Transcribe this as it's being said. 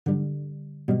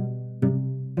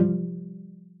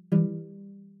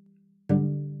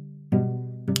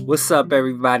What's up,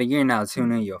 everybody? You're now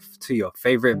tuning to your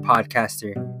favorite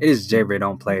podcaster. It is J Ray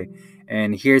Don't Play,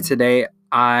 and here today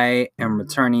I am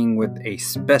returning with a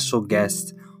special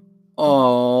guest.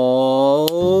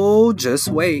 Oh, just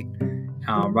wait!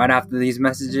 Right after these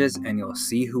messages, and you'll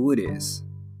see who it is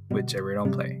with J Ray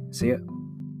Don't Play. See ya.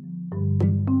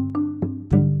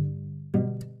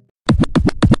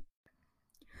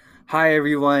 Hi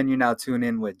everyone, you're now tuned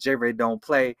in with J Ray Don't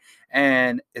Play,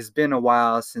 and it's been a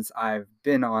while since I've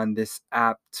been on this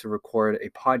app to record a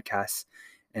podcast.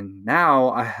 And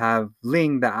now I have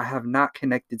Lenh that I have not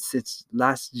connected since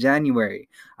last January.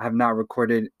 I have not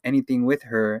recorded anything with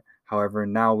her. However,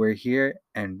 now we're here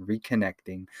and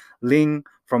reconnecting. Lenh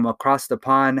from across the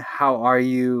pond, how are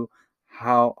you?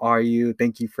 How are you?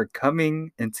 Thank you for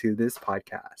coming into this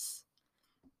podcast.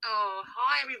 Oh,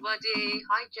 hi everybody.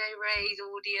 Hi J Ray's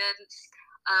audience.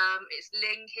 It's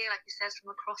Lenh here, like you said,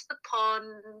 from across the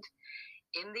pond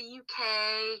in the UK.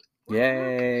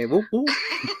 Yay! Whoop, whoop.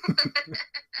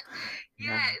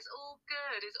 Yeah, it's all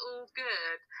good. It's all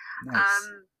good. Nice.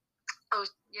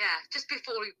 Just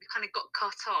before we kind of got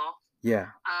cut off. Yeah.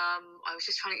 I was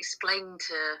just trying to explain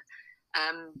to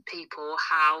people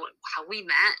how we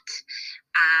met,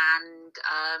 and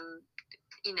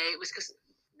it was because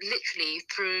literally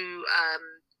through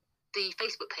the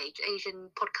Facebook page, Asian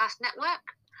Podcast Network.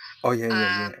 Oh,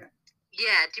 yeah.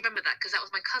 Yeah, do you remember that? Because that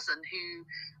was my cousin who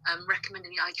recommended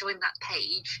me. I joined that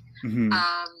page. Mm-hmm.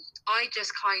 I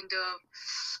just kind of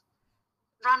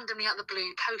randomly out of the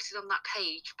blue posted on that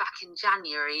page back in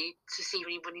January to see if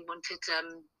anybody wanted to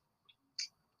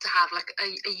have like a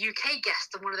UK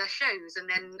guest on one of their shows, and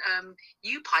then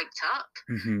you piped up,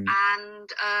 Mm-hmm. and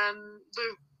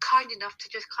were kind enough to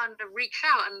just kind of reach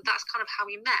out, and that's kind of how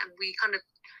we met. And we kind of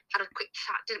had a quick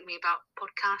chat, didn't we, about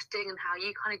podcasting and how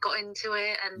you kind of got into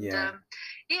it, and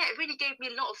it really gave me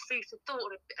a lot of food for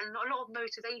thought and a lot of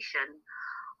motivation.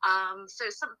 So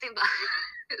it's something that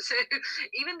so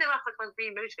even though I was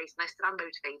being motivated, and I still am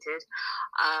motivated,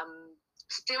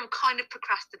 still kind of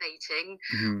procrastinating.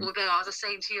 Mm-hmm. Although I was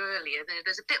saying to you earlier,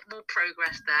 there's a bit more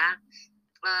progress there.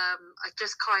 I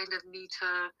just kind of need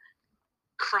to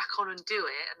crack on and do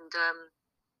it. And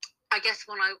I guess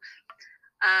when I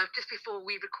just before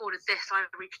we recorded this, I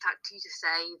reached out to you to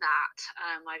say that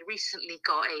I recently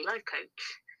got a life coach.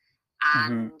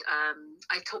 And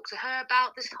I talked to her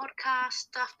about this podcast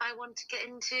stuff I want to get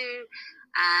into,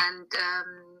 and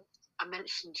I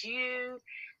mentioned you,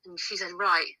 and she said,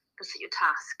 "Right, that's your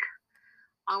task.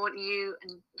 I want you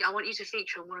to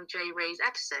feature on one of J Ray's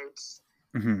episodes."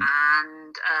 Mm-hmm.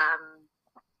 And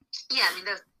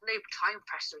there's no time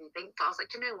pressure or anything, but I was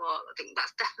like, you know what? I think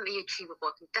that's definitely achievable.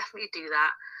 I can definitely do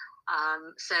that.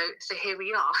 So here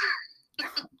we are.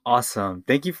 Awesome.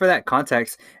 Thank you for that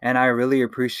context. And I really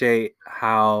appreciate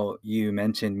how you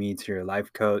mentioned me to your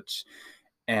life coach.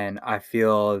 And I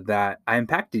feel that I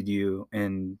impacted you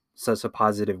in such a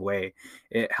positive way.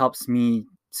 It helps me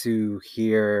to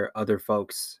hear other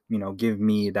folks, give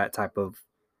me that type of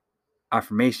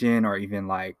affirmation, or even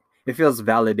like it feels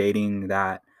validating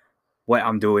that what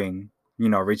I'm doing,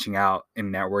 reaching out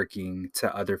and networking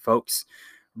to other folks,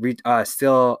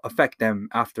 still affect them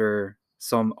after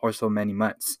so many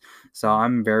months. So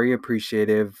I'm very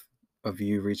appreciative of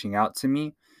you reaching out to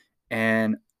me.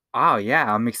 And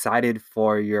I'm excited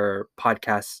for your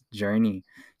podcast journey.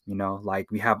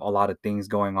 Like we have a lot of things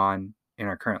going on in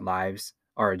our current lives,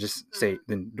 or just say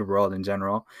the world in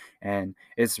general. And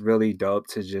it's really dope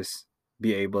to just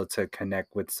be able to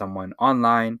connect with someone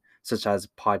online, such as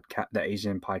the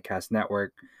Asian Podcast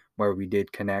Network, where we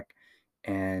did connect.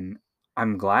 And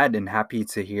I'm glad and happy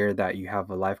to hear that you have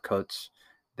a life coach,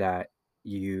 that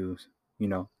you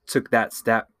took that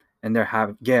step, and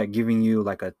they're giving you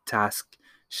like a task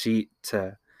sheet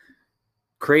to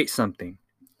create something.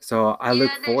 So I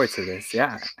look forward to this.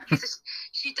 Yeah.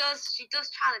 She does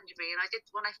challenge me, and I did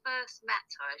when I first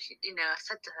met her. I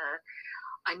said to her,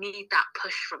 I need that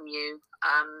push from you,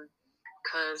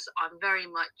 because I'm very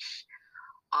much,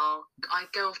 I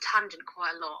go off tangent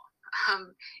quite a lot,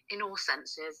 in all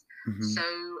senses. Mm-hmm. So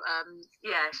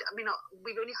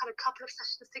we've only had a couple of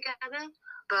sessions together,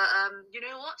 but you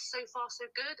know what? So far, so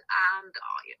good. And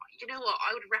you know what?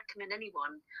 I would recommend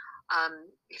anyone,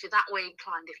 if you're that way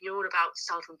inclined, if you're all about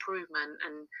self-improvement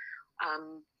and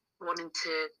wanting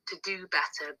to do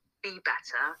better, be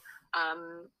better,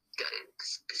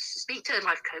 speak to a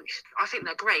life coach. I think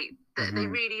they're great. They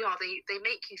really are. They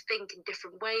make you think in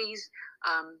different ways,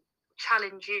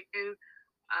 challenge you,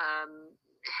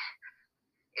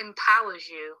 empowers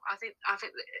you. I think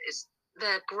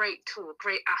they're a great tool, a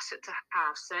great asset to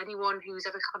have. So anyone who's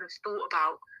ever kind of thought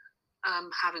about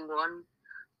having one,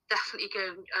 definitely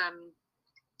go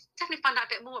definitely find out a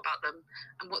bit more about them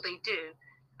and what they do.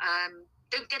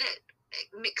 Don't get it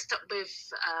mixed up with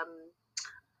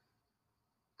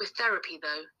therapy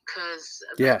though, because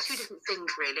they're two Yes, different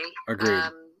things really. agreed.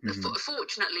 Hmm.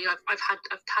 Fortunately, I've had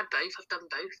both. I've done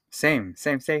both. Same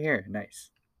here.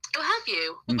 Nice. Oh, have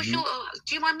you? What was Hmm. your?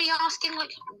 Do you mind me asking,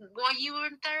 like, why you were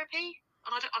in therapy?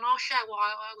 And I'll share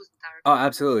why I was in Oh, therapy.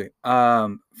 absolutely.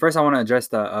 First I want to address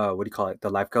the what do you call it? The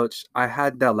life coach. I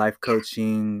had that life Yeah.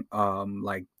 coaching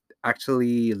like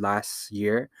actually last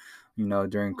year,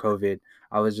 during Okay. COVID.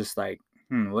 I was just like,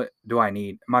 what do I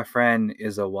need? My friend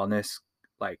is a wellness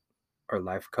like or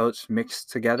life coach mixed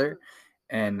together, Mm,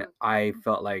 and mm, I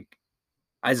felt like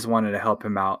I just wanted to help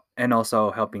him out, and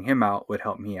also helping him out would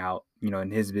help me out,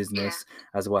 in his yeah. business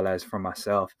as well as for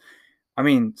myself. I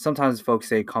mean, sometimes folks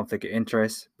say conflict of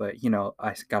interest, but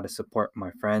I got to support my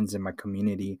friends and my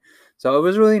community. So it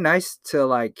was really nice to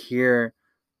like hear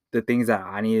the things that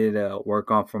I needed to work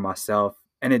on for myself.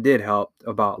 And it did help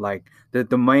about like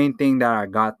the main thing that I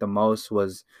got the most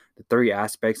was the three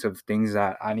aspects of things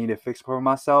that I need to fix for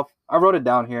myself. I wrote it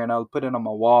down here and I'll put it on my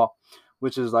wall,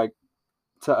 which is like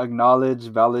to acknowledge,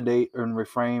 validate, and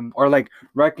reframe, or like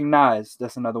recognize.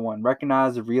 That's another one.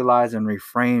 Recognize, realize, and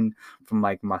refrain from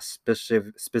like my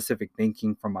specific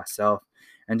thinking for myself,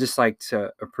 and just like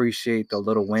to appreciate the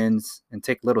little wins and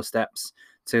take little steps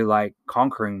to like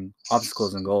conquering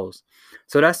obstacles and goals.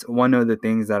 So that's one of the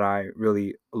things that I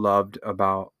really loved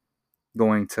about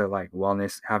going to like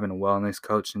wellness, having a wellness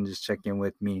coach and just check in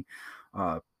with me,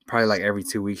 probably like every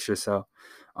 2 weeks or so.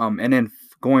 And then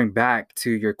going back to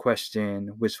your question,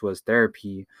 which was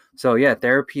therapy. So yeah,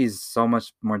 therapy is so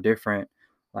much more different.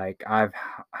 Like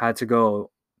had to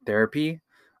go therapy.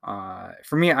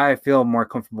 For me, I feel more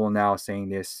comfortable now saying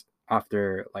this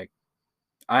after like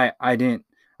I didn't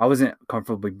I wasn't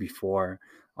comfortable before.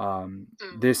 Mm,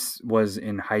 This was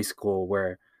in high school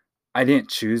where I didn't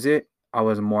choose it. I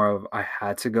was more of I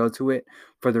had to go to it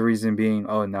for the reason being,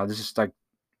 oh no, this is like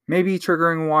maybe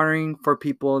triggering warning for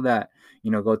people that,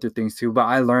 go through things too. But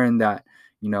I learned that,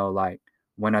 like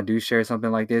when I do share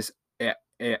something like this,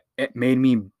 it made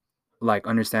me like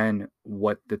understand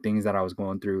what the things that I was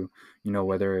going through,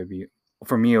 whether it be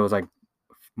for me, it was like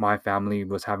my family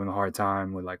was having a hard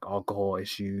time with like alcohol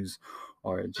issues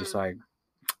or just mm, like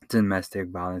domestic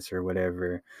violence or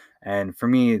whatever. And for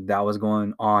me, that was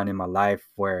going on in my life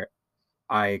where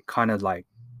I kind of like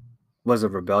was a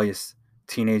rebellious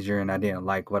teenager and I didn't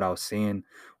like what I was seeing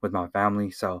with my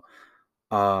family. So,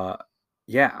 uh,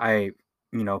 yeah, I,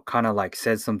 kind of like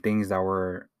said some things that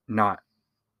were not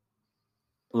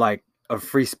like a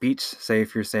free speech. Say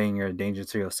if you're saying you're a danger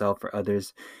to yourself or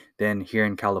others, then here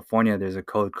in California there's a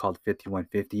code called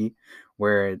 5150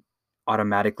 where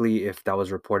automatically if that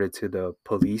was reported to the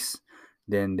police,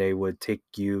 then they would take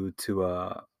you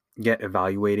to get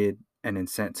evaluated and then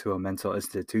sent to a mental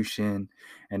institution.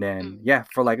 And then mm, yeah,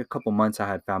 for like a couple months I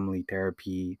had family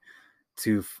therapy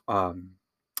to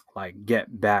like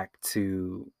get back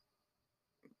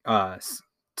uh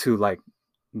to like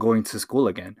going to school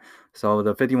again. So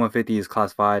the 5150 is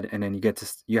classified, and then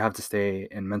you have to stay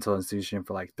in mental institution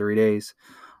for like 3 days.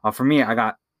 For me, I mm,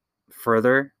 got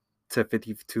further to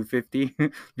 5250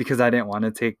 because I didn't want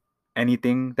to take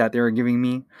anything that they were giving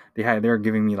me. They were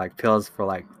giving me like pills for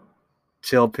like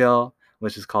chill pill,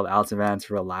 which is called Altivan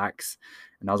to relax.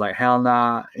 And I was like, hell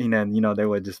nah. They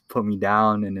would just put me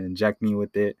down and inject me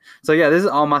with it. So yeah, this is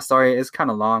all my story. It's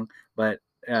kind of long, but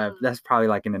mm. that's probably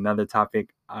like in another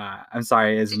topic. I'm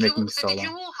sorry, it's Did you? making So so did you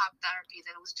long. all have therapy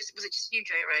then? Was it just you,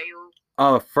 J Ray?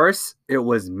 Or First it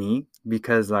was me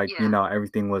because like, yeah.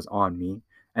 everything was on me.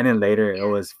 And then later it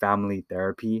Yeah. was family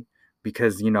therapy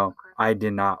because, Okay. I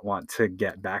did not want to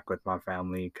get back with my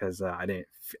family because I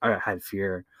had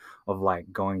fear of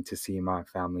like going to see my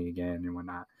family again and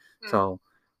whatnot. Mm, So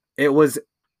it was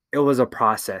it was a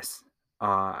process.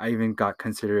 I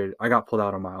got pulled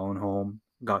out of my own home,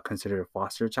 got considered a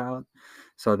foster child.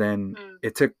 So then mm,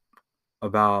 it took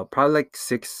about probably like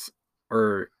 6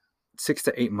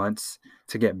 to 8 months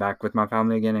to get back with my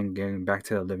family again and getting back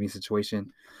to the living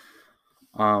situation.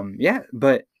 Yeah,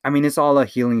 but I mean, it's all a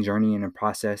healing journey and a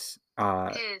process.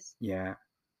 it is. Yeah,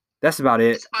 that's about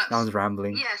it. It's I was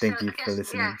rambling. yeah. So Thank you I for guess yeah.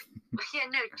 listening. Yeah.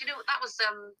 No. Do you know what that was?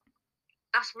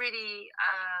 That's really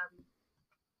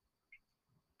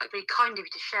like very kind of you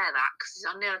to share that, because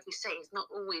I know, as we say, it's not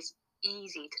always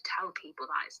easy to tell people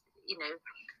that. It's,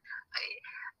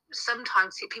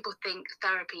 sometimes people think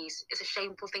therapy is a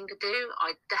shameful thing to do.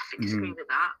 I definitely Hmm. disagree with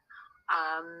that.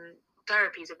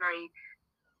 Therapy is a very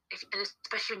and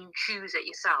especially when you choose it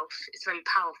yourself, it's very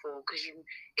powerful because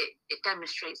it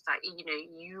demonstrates that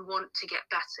you want to get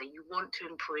better, you want to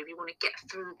improve, you want to get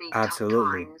through these tough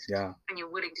Absolutely. times, Yeah. and you're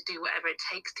willing to do whatever it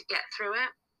takes to get through it.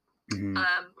 Hmm.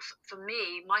 For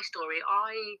me, my story,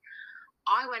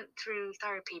 I went through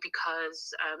therapy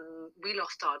because we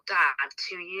lost our dad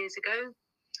 2 years ago.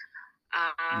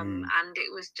 Mm. And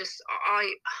it was just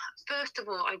I first of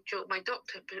all, my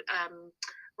doctor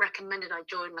recommended I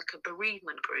join like a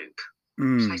bereavement group,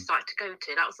 which I Mm. started to go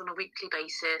to. That was on a weekly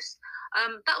basis.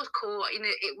 That was cool.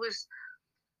 It was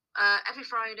every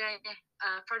Friday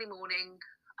morning.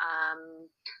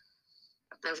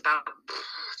 There was about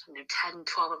 10,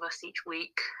 12 of us each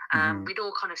week. Hmm. We'd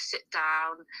all kind of sit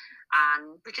down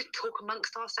and we just talk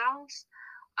amongst ourselves.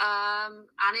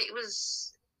 And it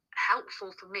was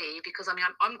helpful for me because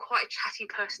I'm quite a chatty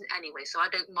person anyway, so I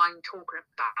don't mind talking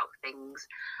about things.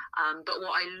 But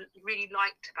what I really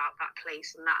liked about that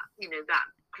place and that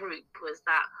group was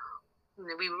that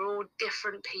we were all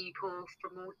different people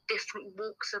from all different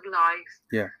walks of life,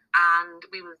 Yeah. and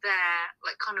we were there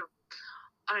like kind of,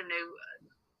 I don't know,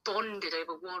 bonded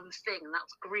over one thing, and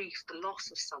that's grief, the loss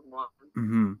of someone.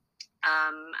 Hmm.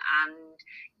 And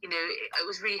it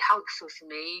was really helpful for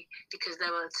me because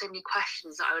there were so many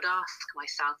questions that I would ask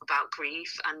myself about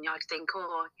grief, and I'd think,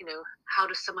 how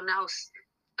does someone else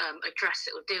address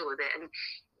it or deal with it? And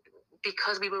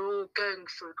because we were all going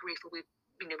through grief, or we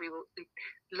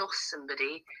lost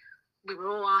somebody, we were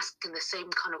all asking the same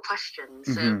kind of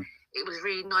questions. So Hmm. it was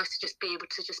really nice to just be able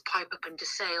to just pipe up and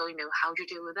just say, how did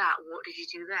you deal with that? What did you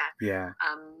do there? Yeah.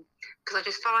 Because I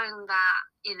just find that,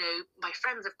 my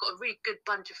friends, I've got a really good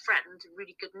bunch of friends, a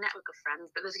really good network of friends,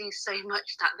 but there's only so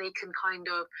much that they can kind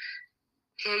of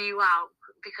hear you out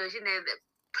because,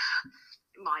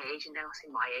 my age, I say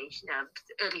my age,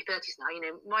 early 30s now,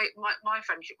 my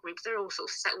friendship groups, they're all sort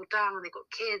of settled down and they've got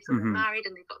kids and they're Hmm. married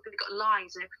and they've got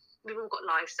lives, and we've all got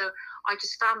lives. So I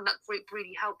just found that group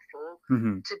really helpful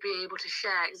Hmm. to be able to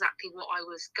share exactly what I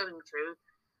was going through,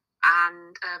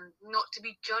 and not to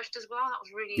be judged as well. That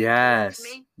was really important for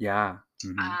Yes. me. Yeah.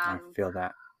 I Um, feel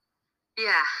that.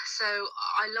 yeah, so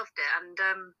I loved it,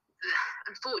 and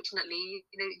unfortunately,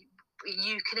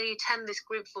 you can only attend this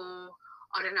group for,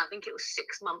 I don't know, I think it was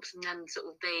 6 months, and then sort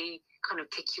of they kind of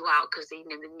kick you out because they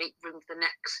make room for the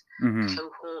next Hmm.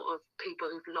 cohort of people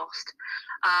who've lost.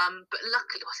 But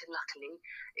luckily, I said luckily,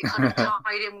 it kind of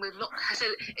tied in with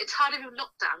it tied in with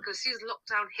lockdown, because as soon as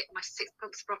lockdown hit, my 6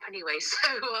 months were up anyway. So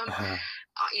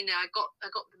I got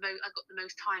the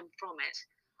most time from it.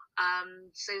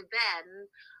 So then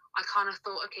I kind of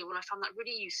thought, okay, well, I found that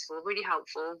really useful, really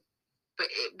helpful, but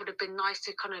it would have been nice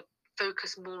to kind of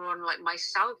focus more on like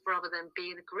myself rather than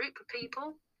being a group of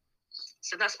people.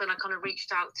 So that's when I kind of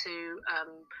reached out to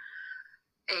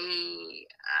a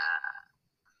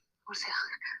I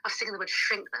was thinking the word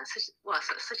shrink there. Such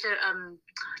a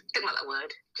don't like that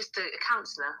word. Just a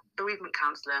counsellor, bereavement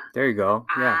counsellor. There you go.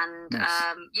 Yeah. And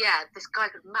Nice. this guy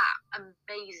called Matt,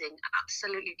 amazing,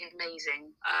 absolutely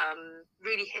amazing.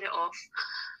 Really hit it off.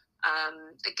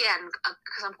 Again,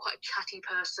 because I'm quite a chatty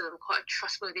person, I'm quite a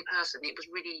trustworthy person, it was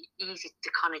really easy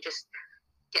to kind of just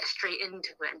get straight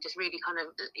into it and just really kind of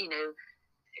lay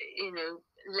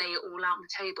it all out on the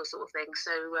table, sort of thing.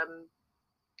 So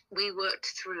we worked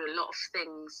through a lot of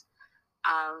things,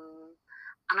 and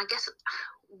I guess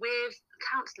with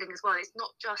counselling as well, it's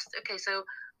not just okay. So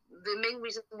the main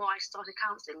reason why I started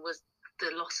counselling was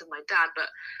the loss of my dad, but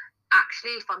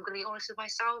actually, if I'm going to be honest with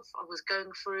myself, I was going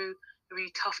through a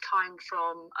really tough time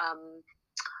from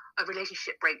a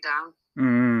relationship breakdown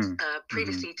Mm.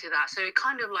 previously to that. So it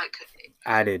kind of like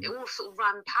Added. it all sort of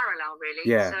ran parallel, really.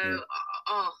 Yeah. So,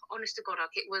 Yeah. Honest to God,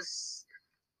 like it was,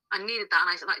 I needed that, and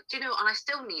I said, like, do you know, and I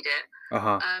still need it.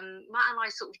 Uh-huh. Matt and I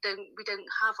sort of don't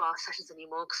have our sessions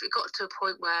anymore because it got to a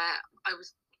point where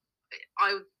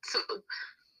I sort of,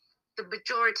 the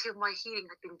majority of my healing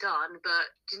had been done, but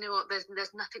do you know what? There's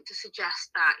nothing to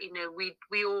suggest that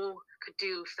we all could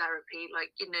do therapy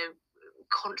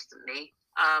constantly,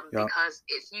 Yep. because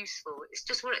it's useful. It's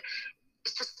just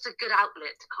it's just a good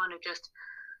outlet to kind of just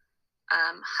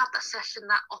have that session,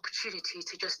 that opportunity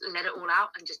to just let it all out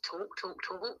and just talk.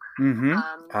 Mm-hmm.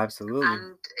 Absolutely.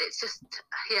 And it's just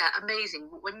amazing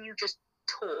when you just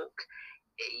talk.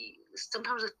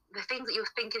 Sometimes the things that you're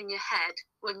thinking in your head,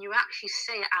 when you actually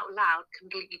say it out loud,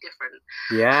 completely different.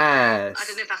 I don't know Yes.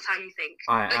 if that's how you think,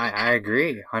 I but I, I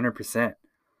agree 100%.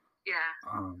 yeah.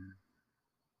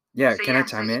 Yeah, So can I yeah,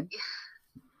 chime in?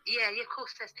 of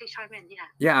course. Please chime in. Yeah.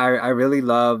 Yeah, I really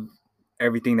love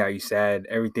everything that you said.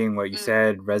 Everything what you Mm,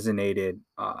 said resonated.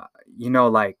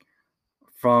 Like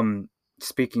from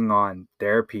speaking on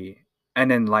therapy,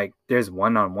 and then like there's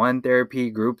one-on-one therapy,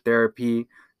 group therapy.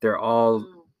 They're all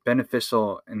Mm,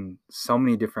 beneficial in so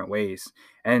many different ways.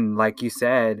 And like you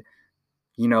said,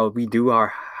 we do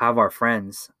have our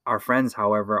friends. Our friends,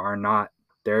 however, are not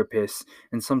therapists,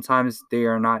 and sometimes they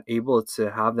are not able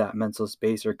to have that mental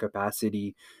space or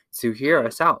capacity to hear mm,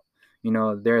 us out.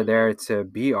 They're mm-hmm, there to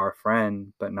be our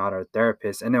friend, but not our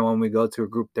therapist. And then when we go to a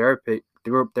group therapy,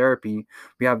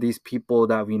 we have these people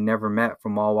that we never met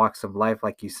from all walks of life,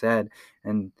 like you said,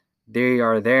 and they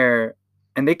are there,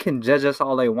 and they can judge us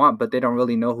all they want, but they don't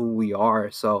really know who we are.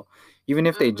 So even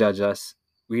if they mm-hmm, judge us,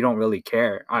 we don't really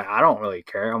care. I don't really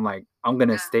care. I'm like, I'm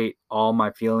gonna yeah, state all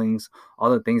my feelings,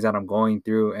 all the things that I'm going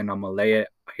through, and I'm gonna lay it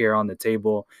here on the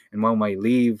table. And when I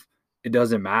leave, it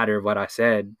doesn't matter what I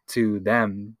said to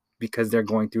them because they're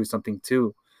going through something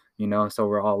too. So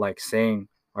we're all like saying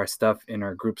our stuff in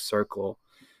our group circle.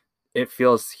 It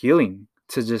feels healing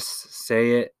to just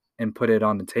say it and put it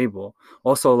on the table.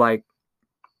 Also, like,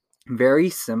 very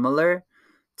similar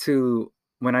to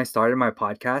when I started my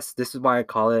podcast. This is why I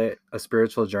call it a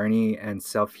spiritual journey and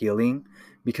self healing,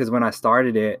 because when I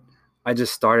started it, I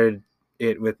just started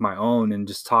it with my own and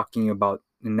just talking about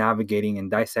navigating and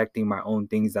dissecting my own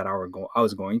things that I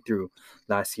was going through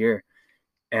last year.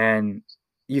 And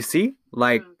you see,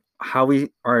 like mm, how we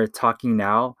are talking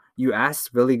now, you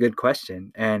asked really good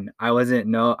question, and I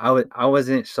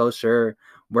wasn't so sure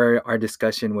where our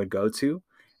discussion would go to,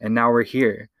 and now we're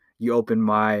here. You opened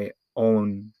my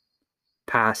own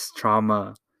past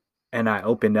trauma, and I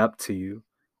opened up to you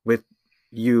with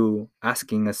you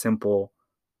asking a simple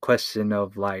question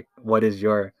of like, what is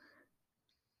your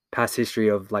past history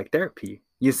of like therapy?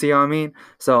 You see what I mean?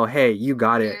 So hey, you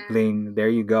got it, yeah. Ling. There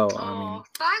you go. I Oh, mean,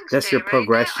 thanks, that's your Jerry. No,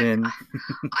 progression.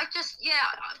 I just, yeah,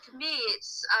 for me,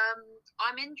 it's,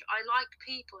 I like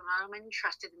people and I'm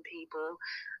interested in people.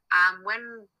 And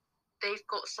when they've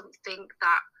got something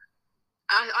that,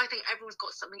 I think everyone's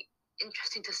got something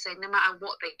interesting to say, no matter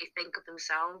what they think of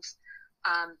themselves.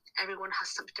 Everyone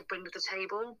has something to bring to the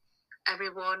table.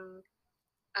 Everyone,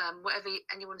 whatever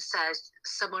anyone says,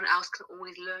 someone else can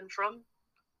always learn from.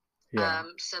 Yeah.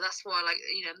 So that's why, like,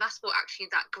 that's what actually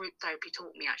that group therapy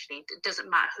taught me. Actually, it doesn't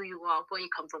matter who you are, where you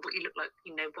come from, what you look like,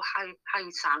 how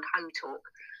you sound, how you talk.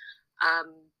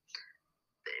 Um,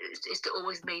 is to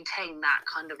always maintain that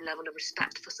kind of level of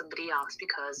respect for somebody else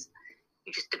because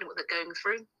you just don't know what they're going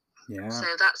through. Yeah. So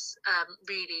that's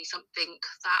really something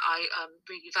that I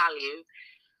really value.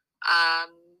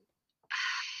 Um,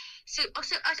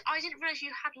 I didn't realize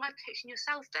you had life coaching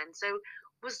yourself then. So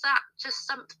was that just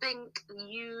something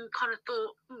you kind of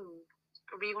thought,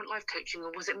 I really want life coaching,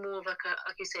 or was it more of like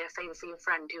you say, a favor for your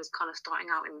friend who was kind of starting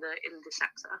out in the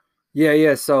sector? Yeah,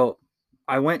 yeah. So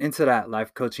I went into that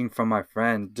life coaching from my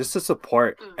friend just to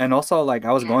support. Mm, And also like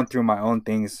I was yeah. going through my own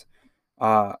things.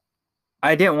 Uh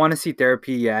I didn't want to see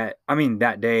therapy yet. I mean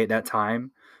that day, that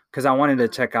time, because I wanted to Mm,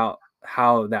 check out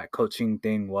how that coaching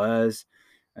thing was.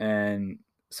 And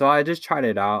so I just tried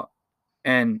it out.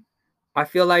 And I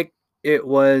feel like it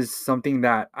was something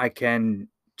that I can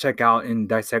check out and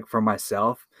dissect for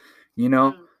myself, you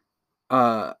know? mm,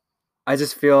 Uh I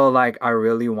just feel like I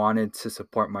really wanted to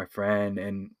support my friend,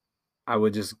 and I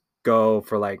would just go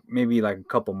for like maybe like a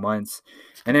couple months.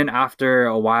 And then after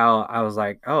a while I was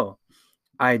like, "Oh,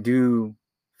 I do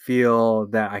feel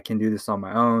that I can do this on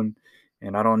my own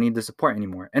and I don't need the support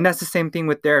anymore." And that's the same thing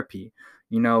with therapy.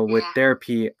 With yeah.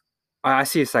 therapy, I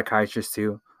see a psychiatrist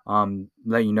too.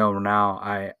 Let you know now,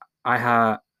 I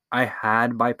had I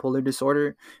had bipolar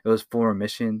disorder. It was full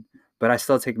remission, but I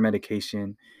still take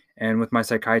medication. And with my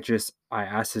psychiatrist, I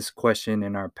asked this question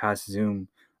in our past Zoom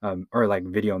or like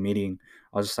video meeting.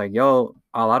 I was just like, "Yo,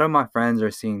 a lot of my friends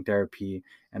are seeing therapy,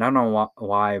 and I don't know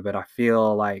why, but I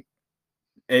feel like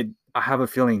it I have a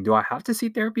feeling, do I have to see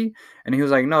therapy?" And he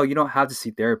was like, "No, you don't have to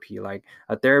see therapy. Like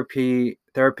a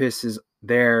therapist is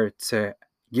there to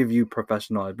give you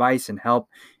professional advice and help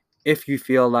if you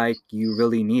feel like you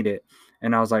really need it."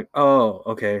 And I was like, "Oh,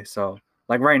 okay." So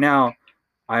like right now,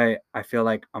 I feel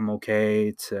like I'm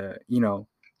okay to,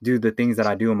 do the things that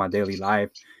I do in my daily life.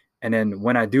 And then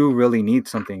when I do really need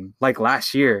something, like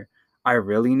last year, I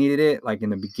really needed it, like in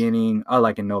the beginning,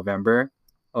 like in November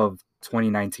of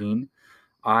Mm, 2019.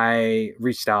 I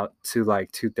reached out to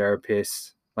like two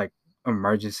therapists, like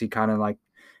emergency kind of like,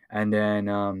 and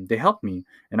then they helped me,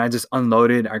 and I just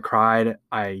unloaded. I cried,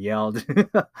 I yelled,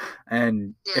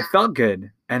 and it yeah. felt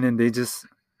good. And then they just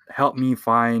helped me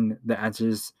find the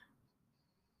answers.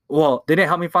 Well, they didn't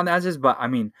help me find the answers, but I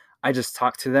mean, I just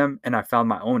talked to them and I found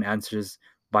my own answers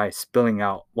by spilling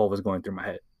out what was going through my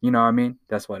head. You know what I mean?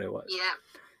 That's what it was. Yeah.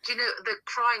 Do you know the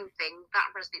crying thing that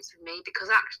resonates with me? Because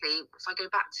actually, if I go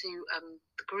back to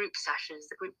the group sessions,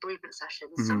 the group bereavement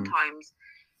sessions, Hmm. sometimes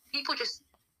people just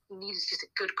need just a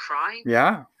good cry.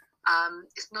 Yeah.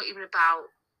 It's not even about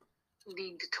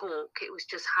needing to talk. It was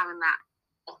just having that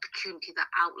opportunity, that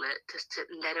outlet, just to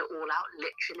let it all out,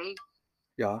 literally.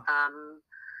 Yeah. Um,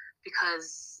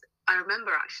 because I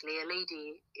remember actually a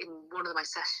lady in one of my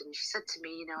sessions. She said to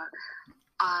me,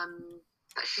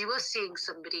 that she was seeing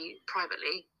somebody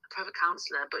privately, a private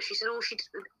counsellor, but she said all she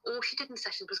did in the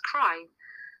sessions was cry.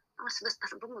 And I said, there's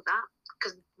nothing wrong with that,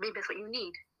 because maybe that's what you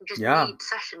need. You just Yeah. need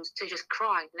sessions to just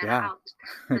cry, let it Yeah. out.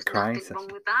 There's Crying nothing wrong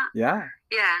session. with that. Yeah.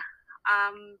 Yeah.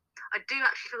 I do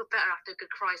actually feel better after a good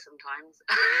cry sometimes.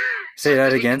 Say that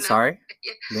Funnily again. enough. Sorry.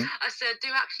 Yeah. Lynn? I said I do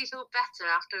actually feel better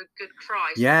after a good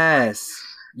cry sometimes. Yes.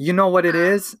 You know what it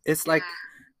is? It's like Yeah.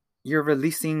 you're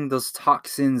releasing those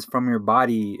toxins from your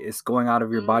body. It's going out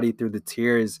of your body Mm, through the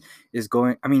tears. Is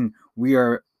going. I mean, we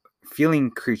are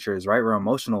feeling creatures, right? We're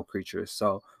emotional creatures.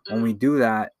 So when we mm, do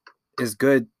that, it's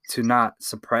good to not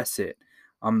suppress it.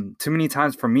 Too many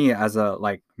times for me as a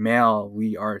like male,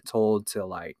 we are told to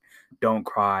like don't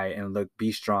cry and look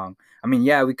be strong. I mean,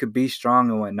 yeah, we could be strong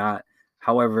and whatnot.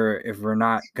 However, if we're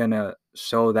not gonna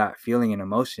show that feeling and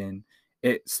emotion,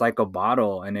 it's like a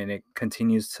bottle and then it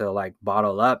continues to like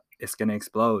bottle up, it's gonna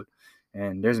explode.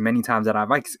 And there's many times that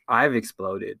I've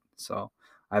exploded. So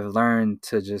I've learned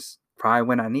to just cry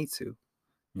when I need to,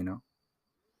 you know.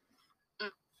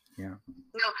 mm. Yeah.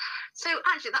 No. So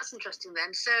actually, that's interesting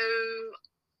then. So,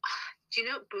 do you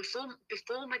know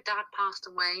before my dad passed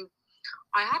away,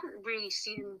 I hadn't really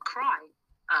seen him cry.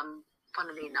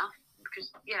 Funnily enough,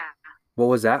 because yeah, What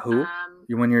was that? Who? um,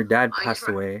 When your dad I just passed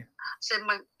away? so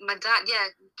my dad, yeah,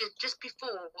 just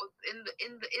before in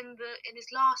his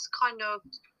last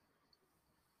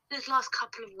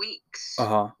couple of weeks,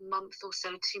 Uh-huh. month or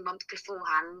so, 2 months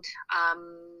beforehand,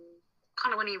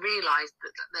 kind of when he realised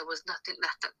that there was nothing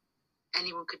left that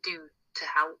anyone could do to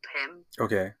help him.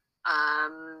 Okay.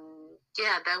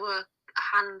 Yeah, there were a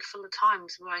handful of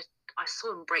times where I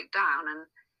saw him break down, and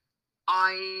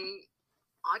I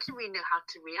I didn't really know how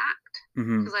to react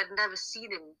Mm-hmm. because I'd never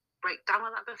seen him break down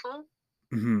like that before.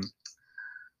 Mm-hmm.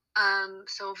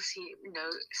 So obviously,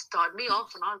 it started me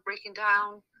off, and I was breaking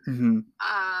down. Mm-hmm.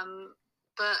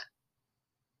 But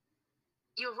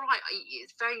you're right.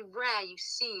 It's very rare you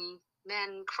see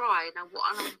men cry. Now,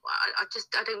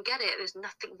 I don't get it. There's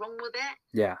nothing wrong with it.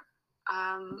 Yeah.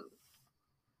 Um,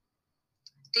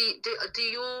 do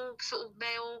your sort of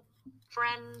male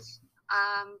friends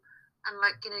and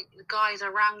like the guys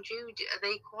around you, are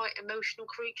they quite emotional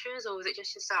creatures, or is it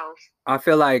just yourself? I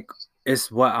feel like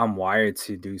it's what I'm wired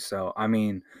to do. So, I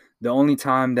mean, the only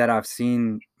time that I've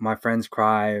seen my friends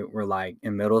cry were like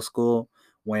in middle school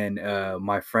when Mm,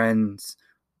 my friend's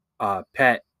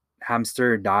pet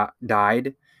hamster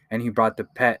died, and he brought the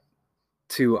pet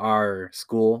to our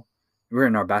school. We were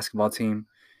in our basketball mm, team,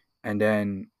 and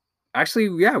then actually,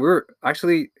 yeah, we were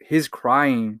actually his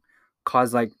crying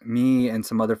caused like me and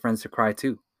some other friends to cry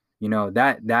too. You know,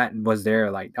 that was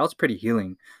there, like that was pretty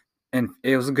healing, and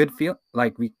it was a good feel.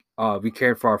 Like we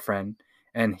cared for our friend,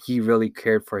 and he really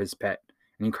cared for his pet,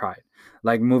 and he cried.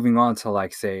 Like moving on to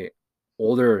like say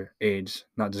older age,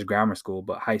 not just grammar school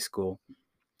but high school.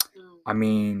 mm, I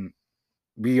mean,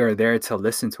 we are there to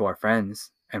listen to our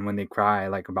friends, and when they cry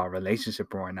like about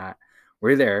relationship or whatnot,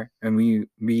 we're there, and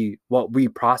we what we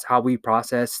process how we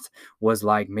processed was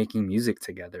like making music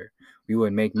together. We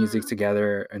would make music mm,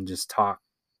 together and just talk,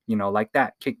 like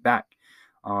that, kick back.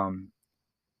 um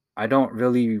I don't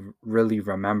really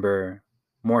remember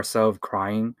more so of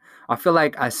crying. I feel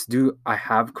like I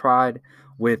have cried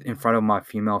with in front of my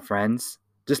female friends,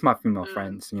 just my female mm,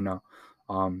 friends,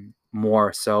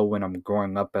 more so when I'm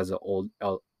growing up as an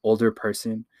older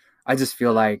person. I just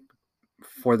feel mm. like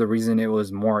for the reason it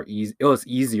was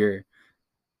easier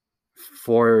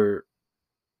for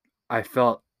I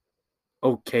felt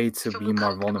okay You to feel be more more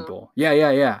comfortable. vulnerable. Yeah,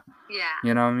 yeah, yeah. Yeah.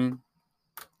 You know what I mean?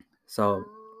 So,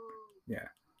 Oh, yeah.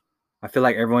 I feel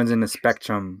like everyone's in the interesting.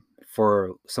 spectrum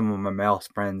for some of my male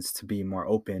friends to be more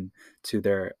open to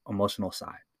their emotional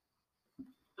side.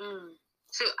 Mm.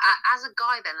 So, as a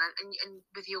guy, then, and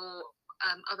with your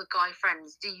other guy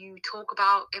friends, do you talk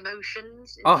about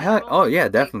emotions in Oh hell, general? oh yeah,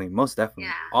 Do you, definitely, most definitely,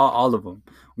 yeah. all of them.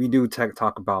 We do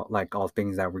talk about like all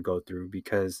things that we go through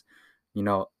because,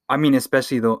 I mean,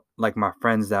 especially the like my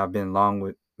friends that I've been long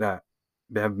with that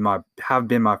have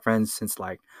been my friends since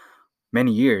like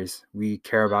many years. We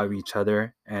care about Mm, each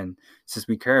other, and since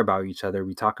we care about each other,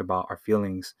 we talk about our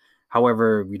feelings.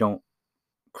 However, we don't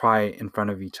cry in front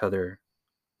of each other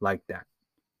like that.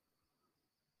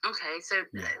 okay. So,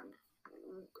 Yeah.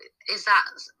 is that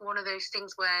one of those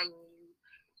things where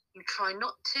you try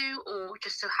not to, or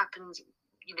just so happens,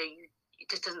 it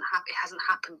just doesn't happen? It hasn't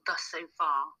happened thus so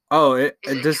far. Oh, Is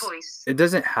it a choice? it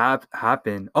doesn't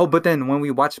happen. Oh, but then when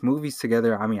we watch movies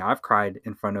together, I mean, I've cried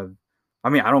in front of. I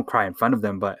mean, I don't cry in front of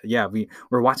them, but yeah,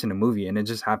 we're watching a movie, and it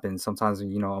just happens sometimes. A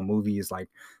movie is like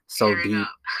so Tearing deep. up.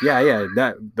 Yeah,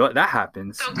 that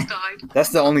happens. Dogs died. That's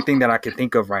the only thing that I could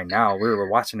think of right now. We were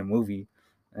watching a movie,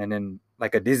 and then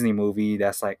like a Disney movie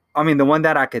that's like, I mean, the one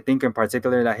that I could think in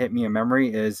particular that hit me in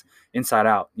memory is Inside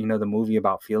Out. The movie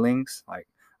about feelings. Like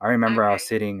I remember I was Okay.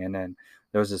 sitting, and then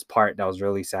there was this part that was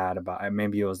really sad about.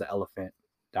 Maybe it was the elephant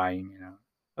dying.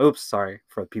 Oops, sorry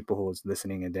for people who was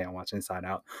listening and didn't watch Inside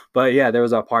Out. But yeah, there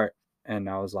was a part, and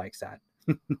I was like sad,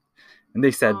 and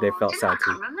they said they Oh, felt do you know, I sad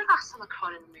too. can't remember the last time I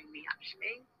cried in a movie,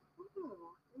 actually. Ooh,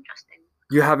 interesting.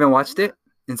 You Can't haven't watched remember.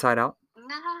 it, Inside Out?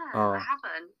 No, I Oh,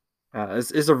 haven't.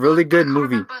 it's a really But I good can't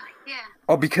movie. remember. Yeah.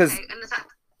 Oh, because Okay, and is that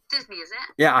Disney, is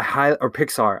it? yeah, or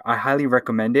Pixar. I highly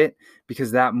recommend it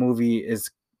because that movie is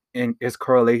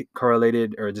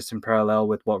correlated or just in parallel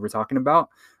with what we're talking about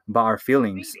our Oh,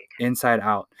 feelings really? Okay. inside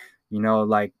out.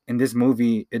 Like in this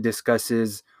movie, it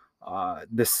discusses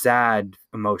the sad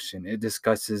emotion. It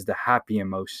discusses the happy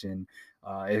emotion.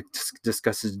 It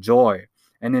discusses joy,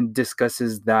 and it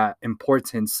discusses that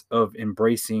importance of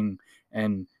embracing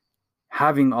and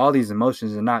having all these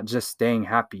emotions and not just staying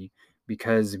happy,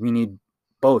 because we need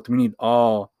both. We need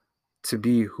all to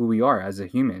be who we are as a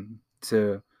human.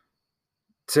 To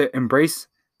embrace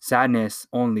sadness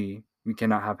only, we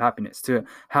cannot have happiness. To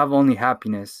have only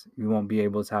happiness, we won't be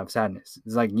able to have sadness.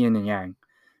 It's like yin and yang,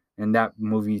 and that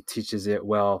movie teaches it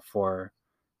well for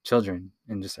children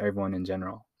and just everyone in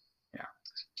general. Yeah.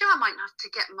 Do you know, I might have to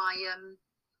get my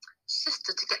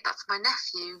sister to get that for my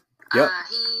nephew. Yep.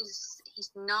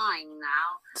 He's 9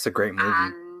 now, It's a great movie.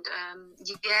 and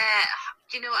yeah,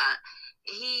 do you know what?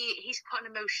 He's quite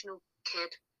an emotional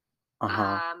kid.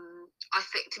 Uh-huh. I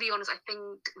think, to be honest, I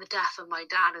think the death of my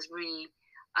dad has really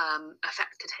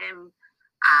affected him,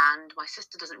 and my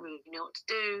sister doesn't really know what to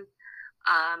do.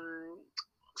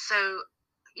 So,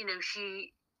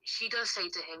 she does say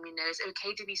to him, it's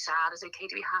okay to be sad, it's okay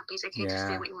to be happy, it's okay to feel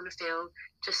Yeah. what you want to feel,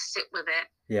 just sit with it.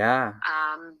 Yeah.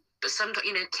 But sometimes,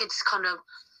 kids kind of,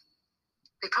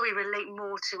 they probably relate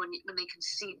more to when they can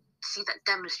see that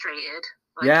demonstrated,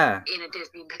 like Yeah. in a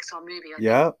Disney Pixar movie. I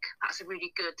Yep. think that's a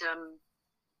really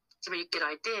good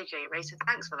idea, Jay Ray. So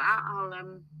thanks for that.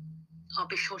 I'll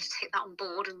be sure to take that on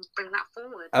board and bring that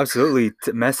forward. Absolutely.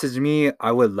 Message me.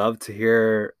 I would love to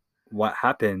hear what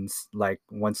happens. Like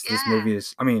once this Yeah. movie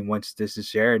is, I mean, once this is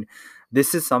shared.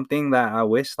 This is something that I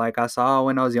wish like I saw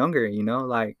when I was younger,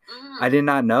 like I did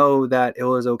not know that it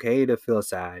was okay to feel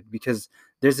sad, because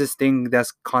there's this thing,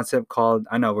 that's concept called,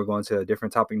 I know we're going to a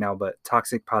different topic now, but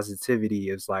toxic positivity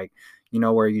is like,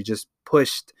 where you just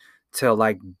pushed to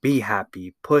like be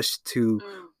happy, push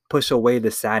away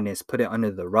the sadness, put it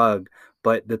under the rug.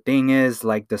 But the thing is,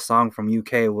 like the song from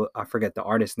UK, I forget the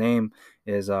artist name,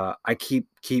 is I keep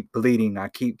bleeding, I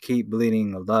keep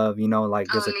bleeding of love, like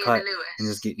there's a Leona cut and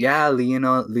just Lewis. get, yeah,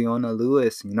 Leona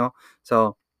Lewis,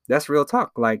 So that's real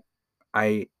talk. Like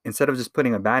instead of just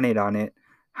putting a band-aid on it,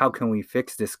 how can we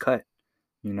fix this cut?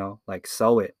 Like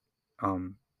sew it.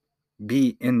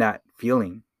 Be in that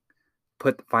feeling.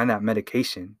 Find that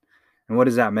medication. And what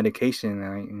is that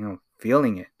medication?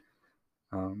 Feeling it.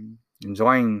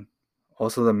 Enjoying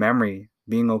also the memory,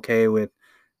 being okay with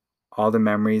all the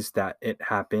memories that it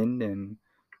happened, and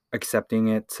accepting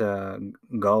it to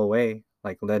go away,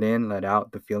 like let in, let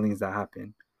out the feelings that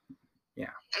happen.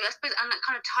 Yeah. I suppose, and that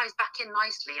kind of ties back in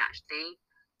nicely, actually.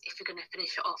 If you're going to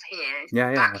finish it off here,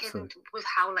 Yeah, back in absolutely. with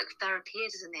how like therapy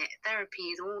is, isn't it? Therapy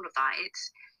is all of that.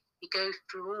 It's, you go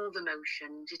through all the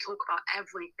motions, you talk about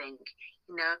everything.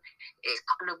 It's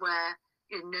kind of where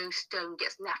no stone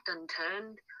gets left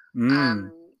unturned.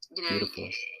 Beautiful.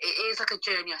 It is like a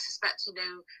journey. I suspect the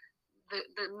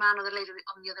man or the lady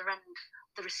on the other end,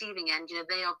 the receiving end,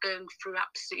 they are going through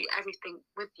absolutely everything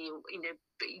with you,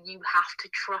 but you have to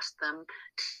trust them.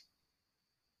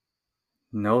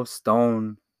 No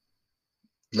stone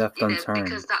left Because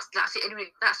unturned.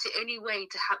 that's the only way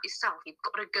to help yourself. You've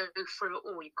got to go through it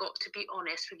all. You've got to be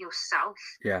honest with yourself.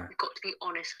 Yeah. You've got to be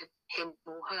honest with him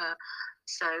or her.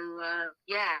 So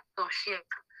yeah, gosh, yeah.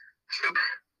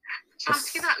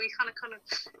 After that, we kind of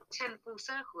turn full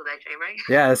circle there, Jay Ray.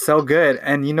 Yeah, it's so good.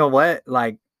 And you know what?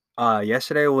 Like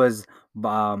yesterday was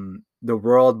the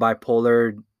World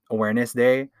Bipolar Awareness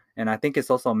Day, and I think it's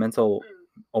also Mental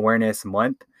Awareness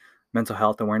Month, Mental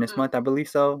Health Awareness Month, I believe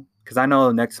so. Because I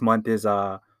know next month is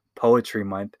Poetry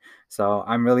Month. So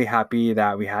I'm really happy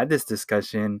that we had this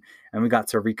discussion and we got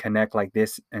to reconnect like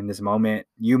this in this moment.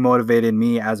 You motivated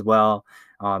me as well.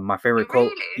 My favorite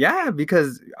quote, Really? yeah,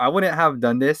 because I wouldn't have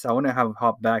done this. I wouldn't have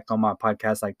hopped back on my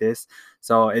podcast like this.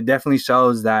 So it definitely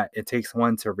shows that it takes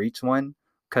one to reach one.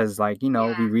 Because, like, we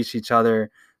Yeah. reach each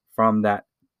other from that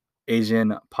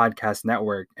Asian podcast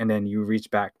network, and then you reach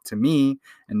back to me,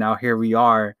 and now here we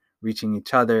are reaching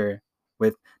each other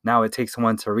with now it takes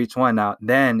one to reach one. Now,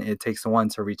 then it takes one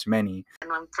to reach many.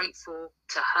 And I'm grateful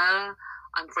to her.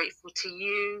 I'm grateful to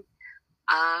you.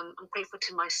 I'm grateful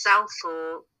to myself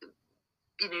for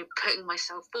putting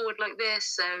myself forward like this.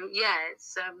 So yeah,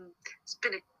 it's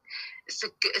been a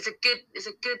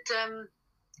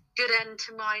good end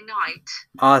to my night.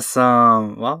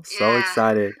 Awesome. Well, so Yeah.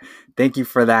 excited. Thank you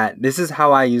for that. This is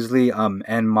how I usually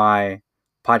end my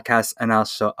podcast, and I'll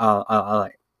show I'll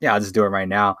just do it right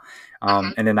now.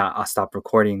 Okay. And then I'll stop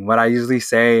recording. What I usually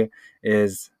say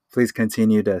is please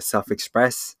continue to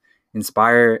self-express,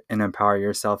 inspire and empower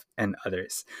yourself and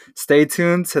others. Stay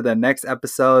tuned to the next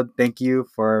episode. Thank you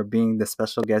for being the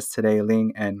special guest today,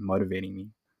 Ling, and motivating me.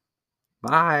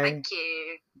 Bye. Thank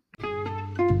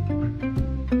you.